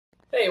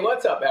Hey,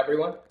 what's up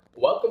everyone?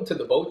 Welcome to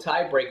the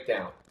Bowtie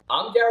Breakdown.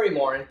 I'm Garry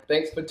Morin,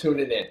 thanks for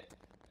tuning in.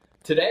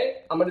 Today,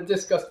 I'm going to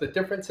discuss the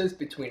differences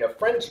between a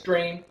French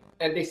drain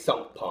and a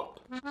sump pump.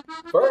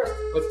 First,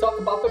 let's talk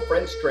about the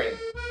French drain.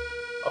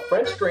 A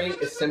French drain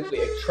is simply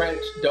a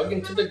trench dug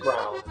into the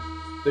ground.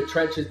 The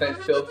trench is then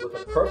filled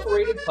with a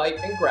perforated pipe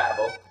and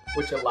gravel,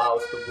 which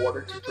allows the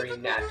water to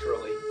drain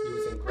naturally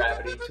using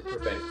gravity to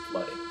prevent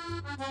flooding.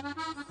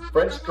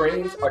 French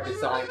drains are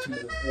designed to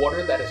move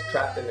water that is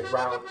trapped in the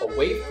ground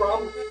away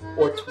from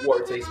or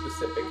towards a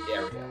specific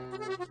area.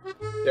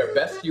 They're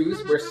best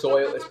used where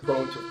soil is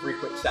prone to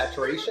frequent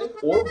saturation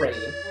or rain.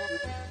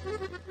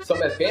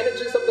 Some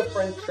advantages of the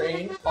French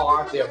drain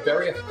are they are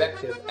very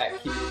effective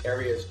at keeping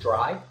areas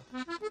dry.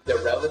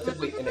 They're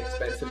relatively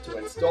inexpensive to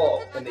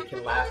install and they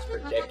can last for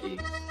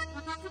decades.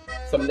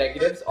 Some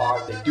negatives are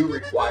they do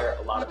require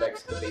a lot of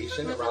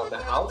excavation around the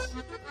house,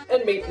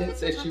 and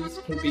maintenance issues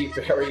can be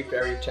very,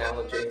 very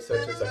challenging,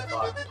 such as a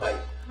clogged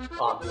pipe.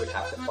 You would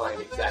have to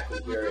find exactly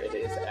where it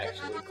is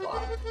actually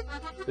clogged.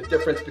 The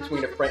difference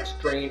between a French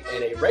drain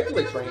and a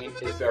regular drain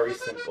is very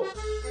simple.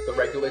 The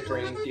regular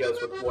drain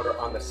deals with water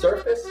on the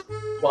surface,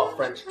 while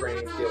French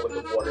drains deal with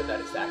the water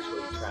that is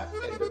actually trapped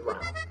in the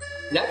ground.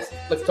 Next,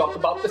 let's talk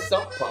about the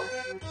sump pump.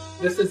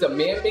 This is a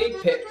man-made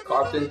pit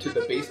carved into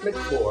the basement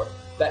floor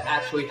that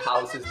actually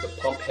houses the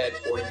pump head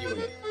or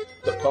unit.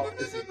 The pump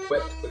is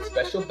equipped with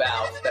special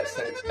valves that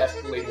sense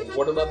escalating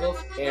water levels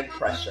and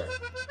pressure.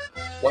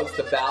 Once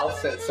the valve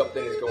sense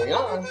something is going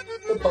on,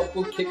 the pump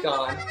will kick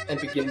on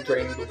and begin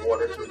draining the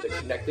water through the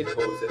connected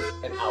hoses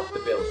and out the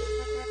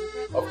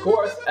building. Of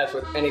course, as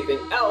with anything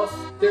else,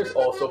 there's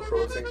also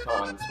pros and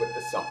cons with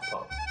the sump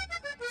pump.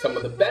 Some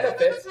of the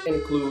benefits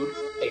include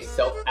a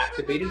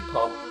self-activated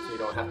pump, so you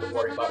don't have to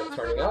worry about it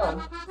turning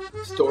on.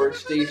 Storage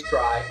stays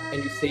dry,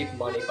 and you save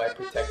money by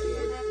protecting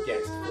it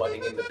against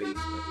flooding in the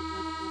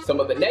basement. Some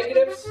of the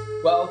negatives,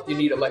 well, you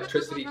need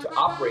electricity to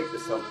operate the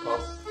sump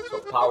pump, so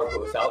if power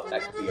goes out,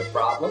 that could be a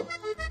problem.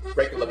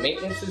 Regular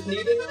maintenance is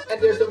needed,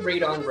 and there's a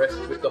radon risk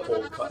with the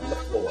hole cut in the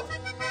floor.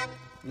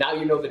 Now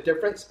you know the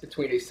difference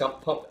between a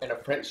sump pump and a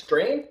French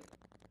drain.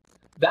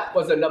 That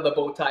was another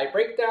Bowtie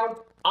Breakdown.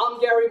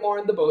 I'm Garry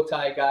Morin The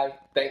BowTieGuy.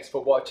 Thanks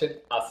for watching.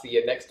 I'll see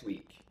you next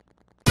week.